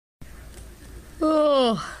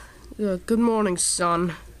Oh, yeah, good morning,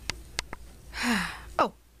 son.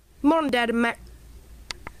 Oh, morning, Dad and Mac.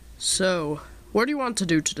 So, what do you want to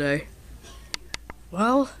do today?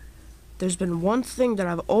 Well, there's been one thing that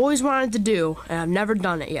I've always wanted to do, and I've never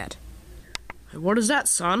done it yet. And what is that,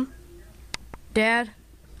 son? Dad,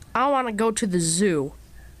 I want to go to the zoo.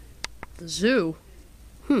 The zoo?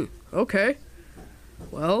 Okay.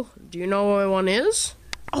 Well, do you know where one is?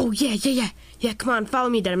 Oh, yeah. Yeah, come on, follow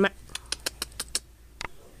me, Dad and Mac.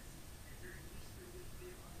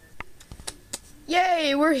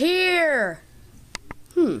 Yay, we're here!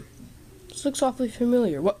 This looks awfully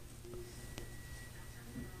familiar. What?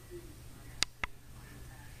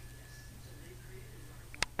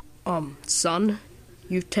 Son,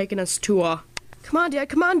 you've taken us to a... Come on, Dad.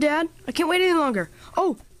 I can't wait any longer.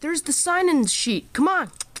 Oh, there's the sign-in sheet. Come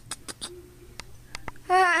on.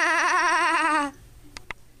 Ah!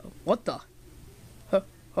 What the? Huh?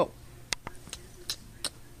 Oh.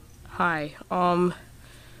 Hi,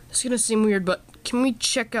 this is gonna seem weird, but can we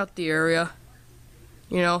check out the area?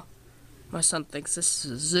 You know, my son thinks this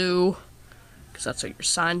is a zoo, because that's what your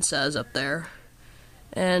sign says up there.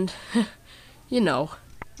 And, you know,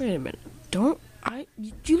 wait a minute,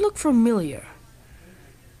 you look familiar.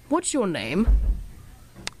 What's your name?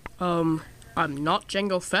 I'm not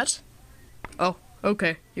Jango Fett. Oh,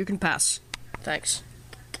 okay, you can pass. Thanks.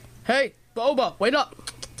 Hey, Boba, wait up!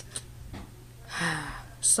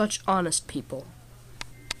 Such honest people.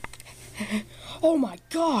 Oh my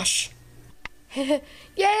gosh! Yay,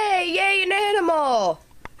 an animal!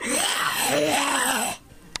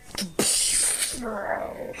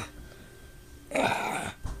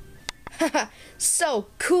 So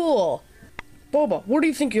cool! Boba, what do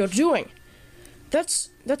you think you're doing?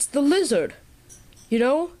 That's the lizard. You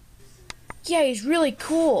know? Yeah, he's really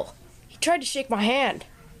cool. He tried to shake my hand.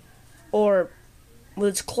 Or with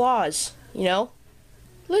its claws, you know?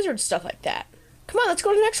 Lizard stuff like that. Come on, let's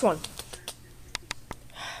go to the next one.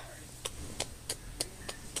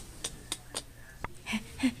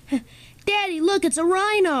 Daddy, look, it's a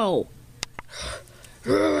rhino!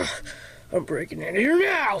 I'm breaking in here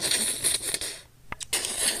now!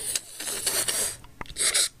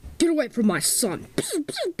 Get away from my son!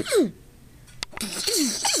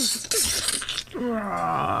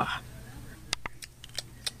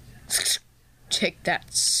 Take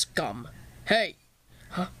that, scum. Hey!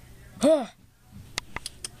 Huh?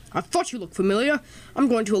 I thought you looked familiar. I'm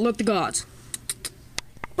going to alert the guards.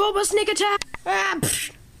 Boba, sneak attack! Ah,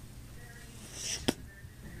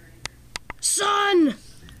 son!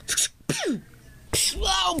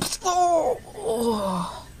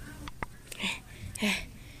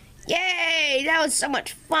 Yay! That was so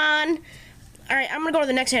much fun! Alright, I'm gonna go to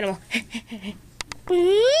the next animal.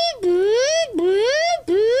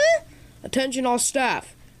 Attention all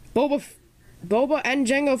staff. Boba and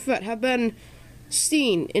Jango Fett have been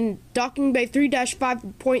seen in docking bay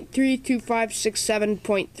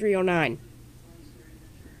 3-5.32567.309.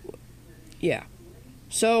 Yeah.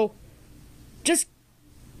 So, just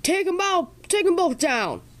take them both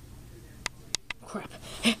down. Crap.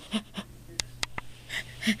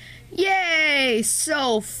 Yay!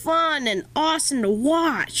 So fun and awesome to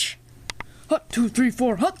watch. Hut 2, 3,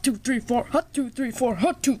 4. Hut 2, 3, 4. Hut 2, 3, 4.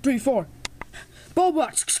 Hut 2, 3, 4.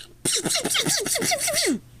 Boba.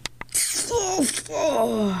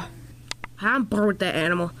 I'm bored with that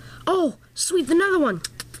animal. Oh, sweet, another one.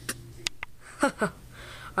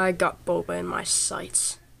 I got Boba in my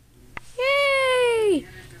sights. Yay!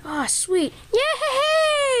 Ah, sweet.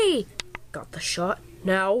 Yay! Got the shot.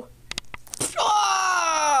 Now.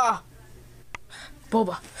 Ah!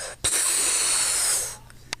 Boba.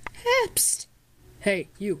 Psst. Hey,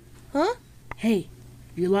 you. Huh? Hey,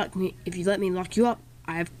 if you let me lock you up,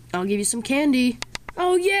 I'll give you some candy.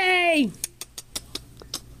 Oh, yay!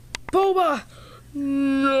 Boba!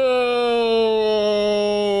 No!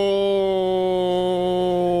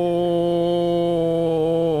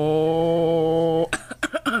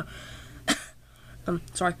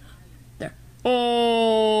 Sorry. There. Oh!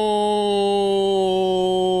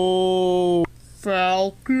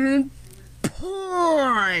 Falcon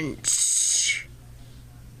Punch!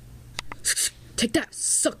 Take that,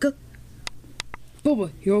 sucker!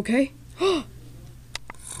 Boba, you okay?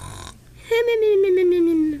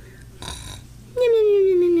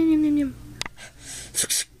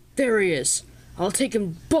 There he is. I'll take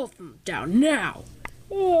them both down now.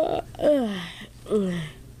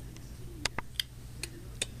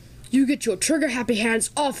 You get your trigger-happy hands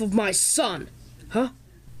off of my son. Huh?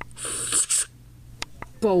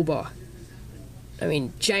 Boba. I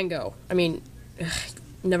mean, Jango.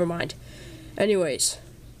 Never mind. Anyways,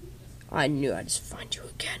 I knew I'd just find you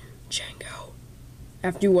again, Jango.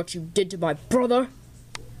 After what you did to my brother?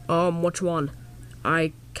 Which one?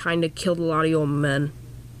 I kinda killed a lot of your men.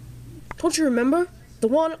 Don't you remember? The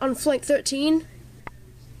one on flank 13?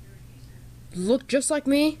 Looked just like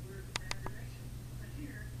me?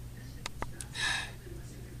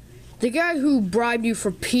 The guy who bribed you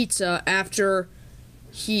for pizza after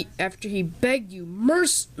he begged you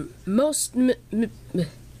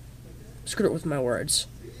screw it with my words.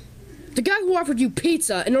 The guy who offered you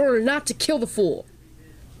pizza in order not to kill the fool.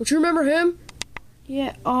 Don't you remember him?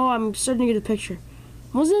 Yeah, I'm starting to get a picture.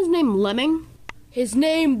 Wasn't his name Lemming? His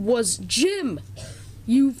name was Jim!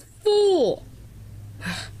 You fool!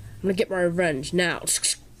 I'm gonna get my revenge now.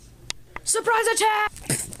 Surprise attack!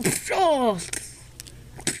 Oh!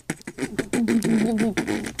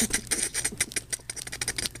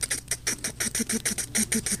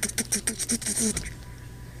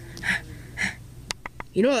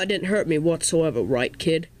 You know that didn't hurt me whatsoever, right,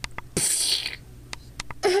 kid?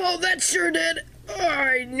 Oh, that sure did! Oh,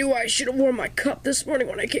 I knew I should have worn my cup this morning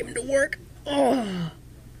when I came into work. Oh.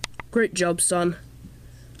 Great job, son.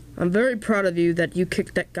 I'm very proud of you that you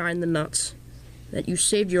kicked that guy in the nuts. That you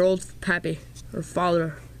saved your old pappy, or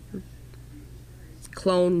father, or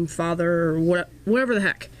clone father, or whatever the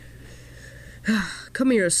heck.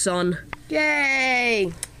 Come here, son.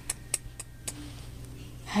 Yay!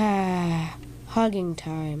 Hugging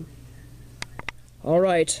time.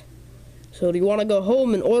 Alright. So do you want to go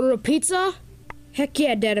home and order a pizza? Heck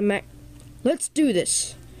yeah, Daddy Mac. Let's do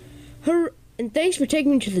this. And thanks for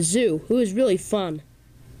taking me to the zoo. It was really fun.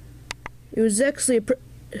 It was actually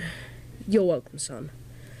You're welcome, son.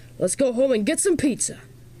 Let's go home and get some pizza.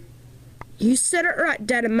 You said it right,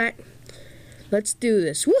 Daddy Mac. Let's do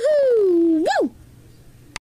this. Woohoo! Woo!